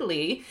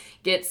quickly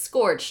get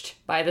scorched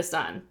by the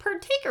sun,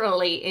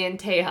 particularly in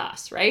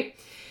Tejas, right?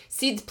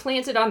 Seeds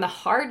planted on the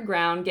hard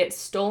ground get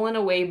stolen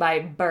away by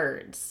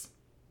birds.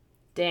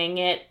 Dang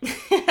it.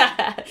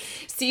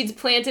 Seeds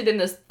planted in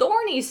the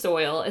thorny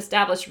soil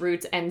establish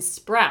roots and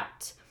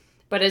sprout.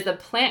 But as the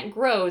plant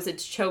grows,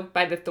 it's choked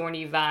by the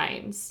thorny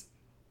vines.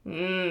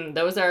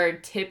 Those are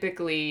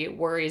typically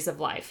worries of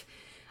life.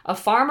 A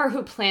farmer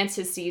who plants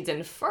his seeds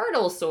in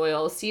fertile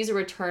soil sees a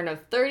return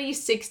of 30,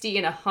 60,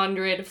 and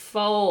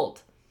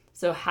 100-fold.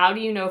 So how do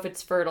you know if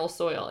it's fertile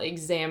soil?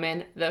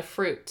 Examine the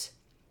fruit.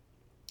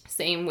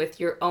 Same with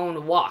your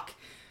own walk.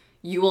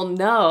 You will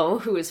know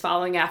who is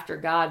following after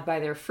God by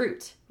their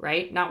fruit,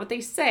 right? Not what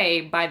they say,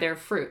 by their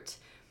fruit.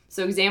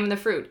 So examine the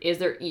fruit. Is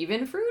there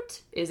even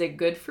fruit? Is it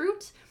good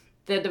fruit?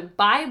 The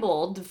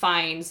Bible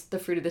defines the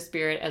fruit of the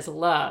Spirit as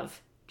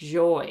love,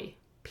 joy,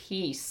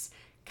 peace,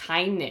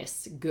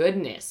 kindness,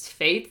 goodness,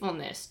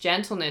 faithfulness,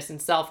 gentleness,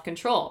 and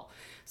self-control.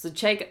 So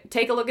take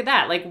a look at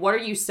that. Like, what are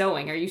you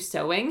sowing? Are you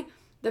sowing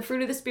the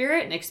fruit of the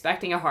Spirit and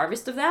expecting a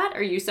harvest of that? Or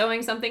are you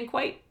sowing something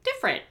quite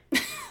different?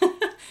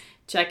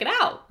 Check it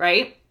out,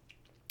 right?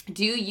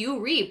 Do you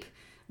reap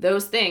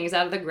those things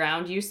out of the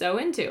ground you sow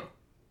into?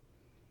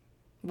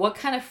 What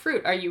kind of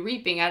fruit are you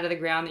reaping out of the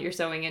ground that you're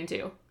sowing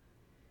into?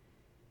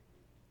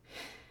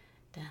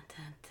 Da,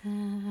 da,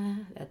 da.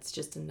 That's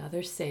just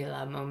another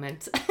Selah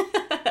moment.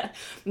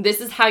 This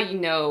is how you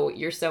know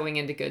you're sowing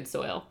into good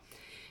soil.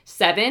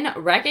 7,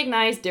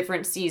 recognize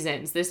different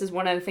seasons. This is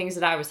one of the things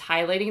that I was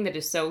highlighting that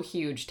is so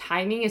huge.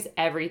 Timing is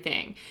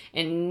everything.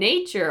 And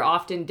nature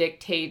often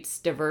dictates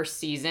diverse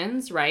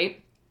seasons,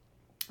 right?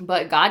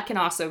 But God can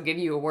also give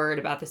you a word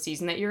about the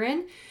season that you're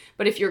in.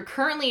 But if you're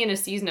currently in a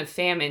season of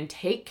famine,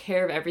 take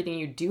care of everything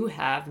you do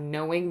have,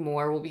 knowing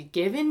more will be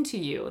given to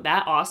you.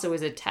 That also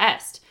is a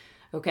test,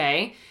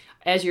 okay?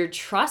 As you're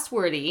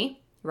trustworthy,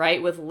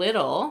 right, with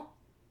little,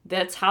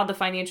 that's how the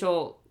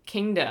financial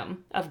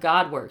kingdom of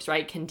God works,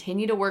 right?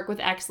 Continue to work with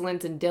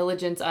excellence and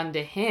diligence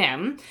unto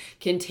him.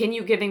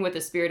 Continue giving with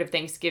a spirit of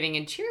thanksgiving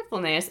and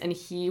cheerfulness, and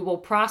he will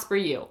prosper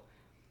you.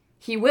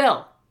 He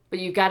will, but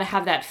you've got to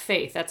have that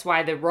faith. That's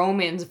why the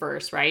Romans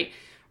verse, right?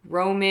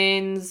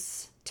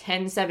 Romans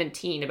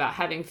 10:17 about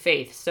having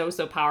faith. So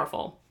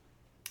powerful.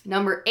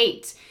 Number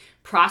 8,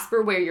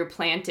 prosper where you're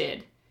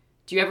planted.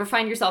 Do you ever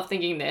find yourself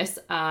thinking this?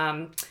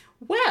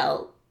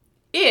 Well,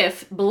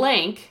 if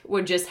blank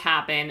would just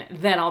happen,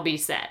 then I'll be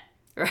set,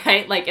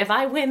 right? Like if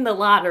I win the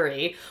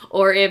lottery,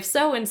 or if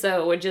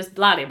so-and-so would just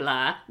blah, blah,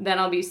 blah, then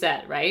I'll be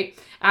set, right?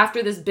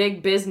 After this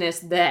big business,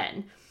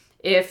 then.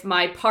 If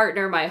my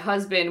partner, my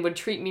husband would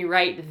treat me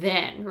right,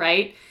 then,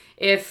 right?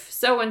 If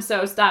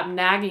so-and-so stopped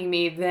nagging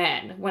me,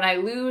 then. When I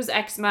lose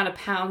X amount of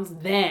pounds,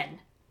 then,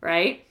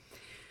 right?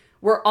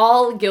 We're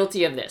all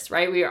guilty of this,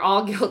 right? We are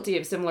all guilty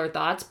of similar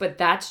thoughts, but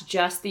that's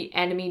just the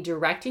enemy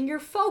directing your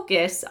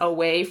focus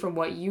away from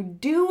what you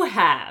do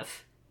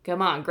have. Come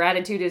on,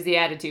 gratitude is the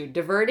attitude.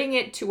 Diverting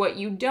it to what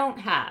you don't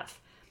have.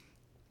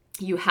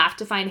 You have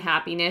to find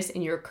happiness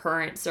in your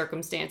current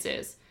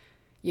circumstances.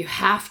 You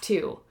have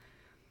to.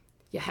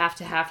 You have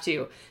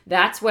to.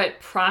 That's what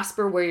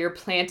prosper where you're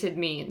planted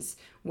means.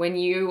 When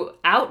you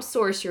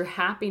outsource your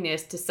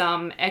happiness to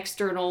some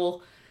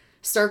external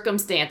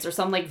circumstance or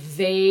some like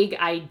vague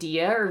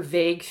idea or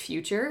vague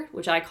future,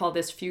 which I call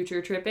this future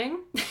tripping,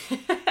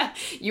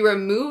 you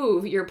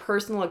remove your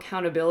personal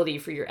accountability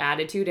for your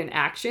attitude and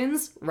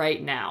actions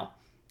right now.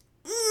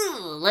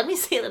 Let me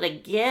say that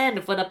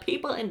again for the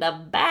people in the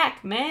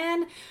back,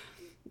 man.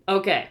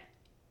 Okay.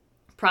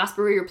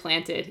 Prosper where you're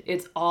planted.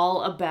 It's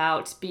all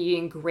about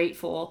being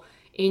grateful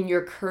in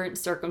your current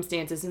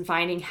circumstances and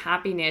finding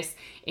happiness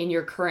in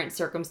your current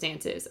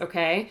circumstances,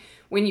 okay?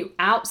 When you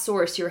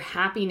outsource your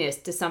happiness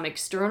to some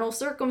external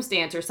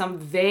circumstance or some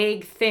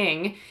vague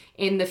thing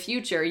in the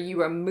future,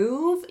 you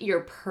remove your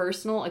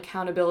personal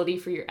accountability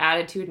for your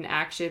attitude and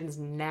actions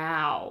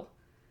now.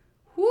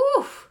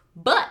 Whew!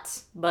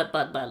 But,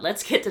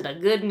 let's get to the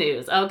good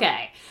news.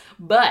 Okay.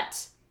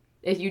 But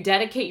if you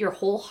dedicate your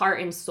whole heart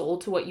and soul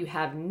to what you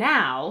have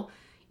now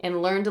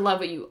and learn to love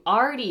what you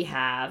already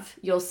have,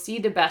 you'll see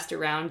the best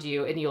around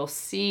you, and you'll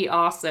see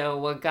also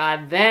what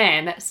God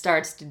then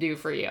starts to do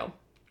for you.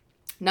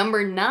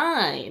 Number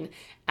 9,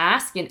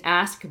 ask and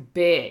ask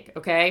big,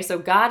 okay? So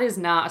God is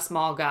not a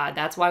small God.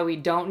 That's why we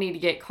don't need to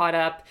get caught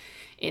up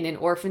in an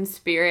orphan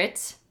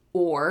spirit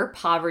or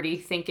poverty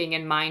thinking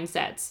and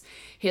mindsets.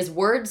 His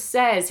word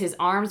says his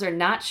arms are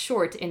not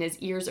short and his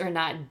ears are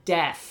not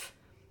deaf.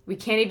 We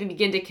can't even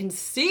begin to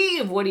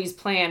conceive what he's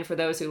planned for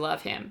those who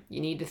love him.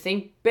 You need to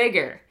think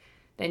bigger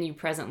than you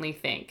presently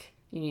think.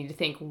 You need to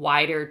think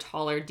wider,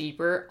 taller,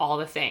 deeper, all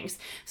the things.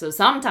 So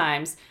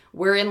sometimes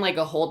we're in like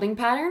a holding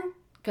pattern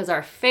because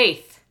our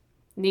faith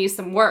needs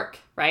some work,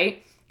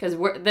 right? Because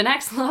the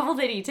next level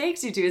that he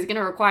takes you to is going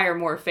to require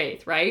more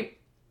faith, right?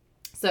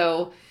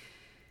 So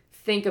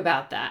think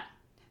about that.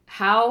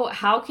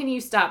 How can you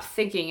stop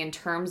thinking in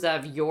terms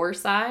of your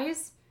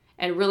size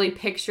and really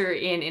picture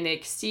in an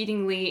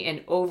exceedingly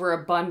and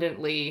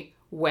overabundantly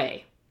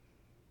way?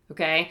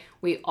 Okay?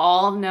 We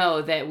all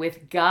know that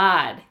with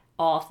God,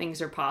 all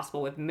things are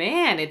possible. With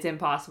man, it's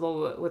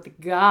impossible.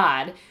 With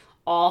God,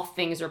 all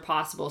things are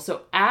possible.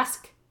 So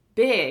ask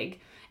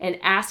big and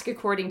ask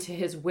according to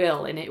his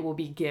will, and it will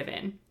be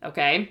given.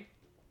 Okay?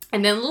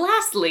 And then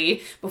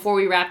lastly, before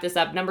we wrap this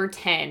up, number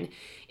 10,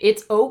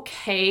 it's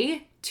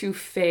okay to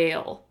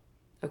fail.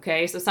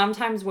 Okay? So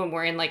sometimes when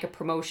we're in like a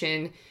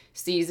promotion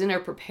season or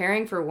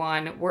preparing for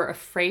one, we're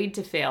afraid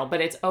to fail, but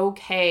it's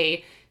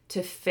okay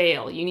to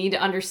fail. You need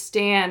to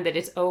understand that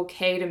it's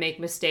okay to make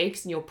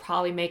mistakes, and you'll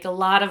probably make a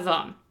lot of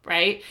them,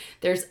 right?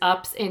 There's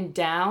ups and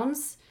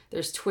downs,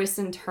 there's twists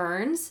and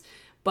turns,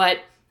 but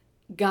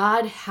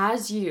God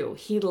has you.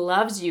 He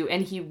loves you,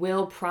 and he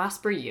will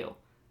prosper you,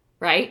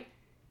 right?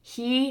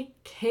 He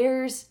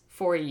cares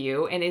for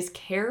you and is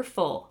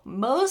careful,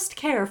 most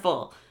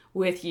careful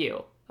with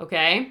you,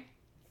 okay?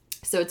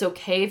 So it's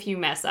okay if you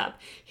mess up.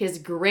 His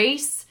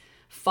grace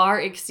far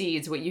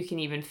exceeds what you can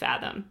even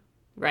fathom,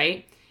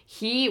 right?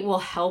 He will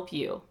help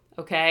you,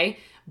 okay?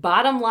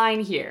 Bottom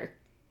line here,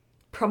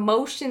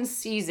 promotion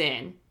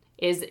season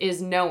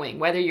is knowing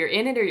whether you're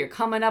in it or you're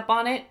coming up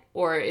on it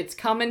or it's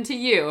coming to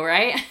you,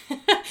 right?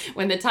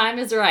 When the time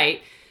is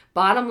right.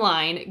 Bottom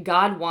line,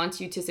 God wants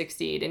you to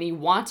succeed, and he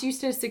wants you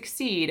to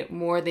succeed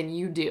more than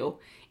you do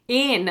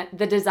in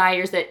the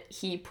desires that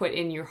he put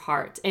in your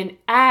heart and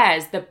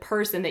as the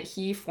person that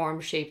he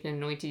formed, shaped, and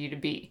anointed you to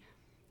be.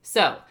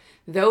 So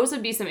those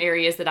would be some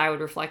areas that I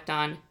would reflect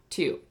on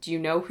too. Do you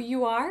know who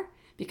you are?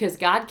 Because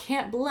God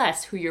can't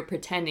bless who you're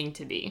pretending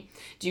to be.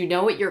 Do you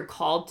know what you're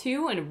called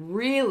to and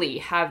really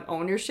have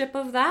ownership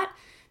of that?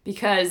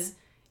 Because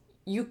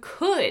you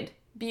could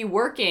be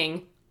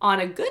working on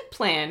a good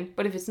plan,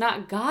 but if it's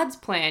not God's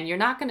plan, you're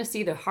not going to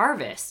see the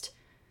harvest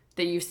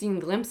that you've seen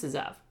glimpses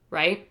of,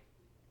 right?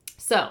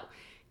 So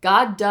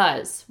God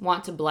does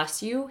want to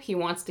bless you. He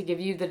wants to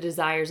give you the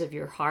desires of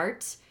your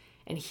heart,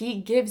 and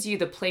he gives you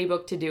the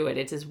playbook to do it.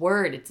 It's his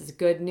word. It's his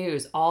good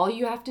news. All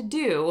you have to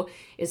do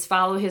is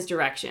follow his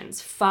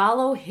directions.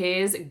 Follow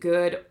his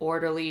good,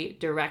 orderly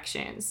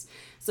directions.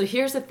 So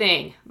here's the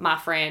thing, my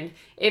friend.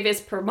 If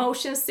it's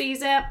promotion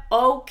season,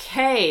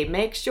 okay,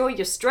 make sure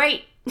you're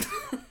straight.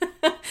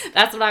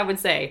 That's what I would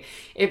say.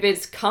 If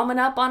it's coming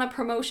up on a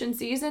promotion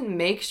season,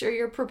 make sure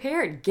you're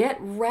prepared. Get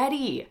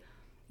ready.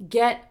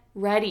 Get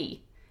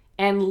ready.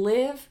 And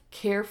live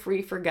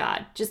carefree for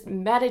God. Just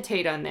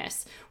meditate on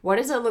this. What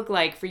does it look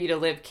like for you to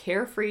live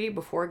carefree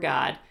before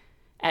God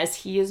as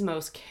he is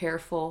most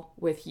careful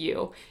with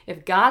you?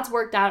 If God's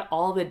worked out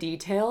all the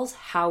details,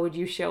 how would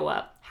you show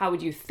up? How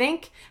would you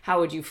think? How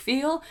would you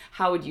feel?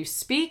 How would you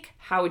speak?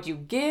 How would you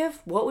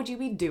give? What would you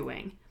be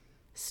doing?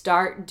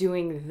 Start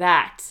doing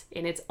that.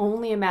 And it's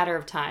only a matter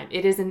of time.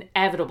 It is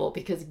inevitable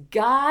because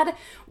God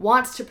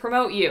wants to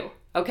promote you.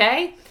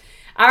 Okay?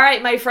 All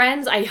right, my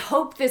friends, I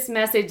hope this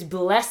message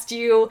blessed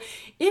you.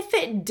 If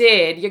it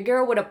did, your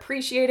girl would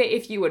appreciate it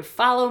if you would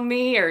follow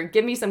me or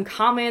give me some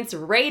comments,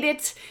 rate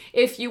it,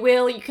 if you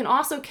will. You can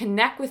also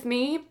connect with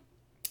me.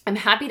 I'm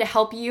happy to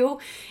help you.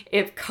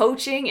 If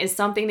coaching is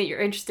something that you're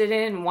interested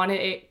in and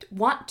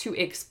want to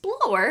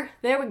explore,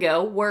 there we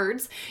go,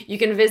 words, you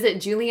can visit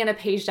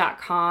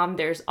juliannapage.com.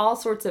 There's all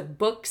sorts of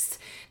books.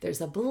 There's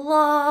a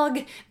blog.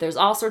 There's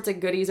all sorts of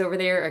goodies over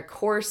there, a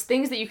course,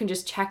 things that you can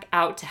just check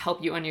out to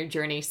help you on your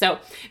journey. So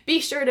be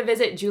sure to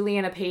visit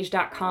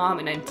juliannapage.com.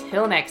 And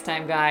until next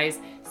time, guys,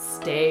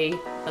 stay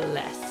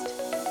blessed.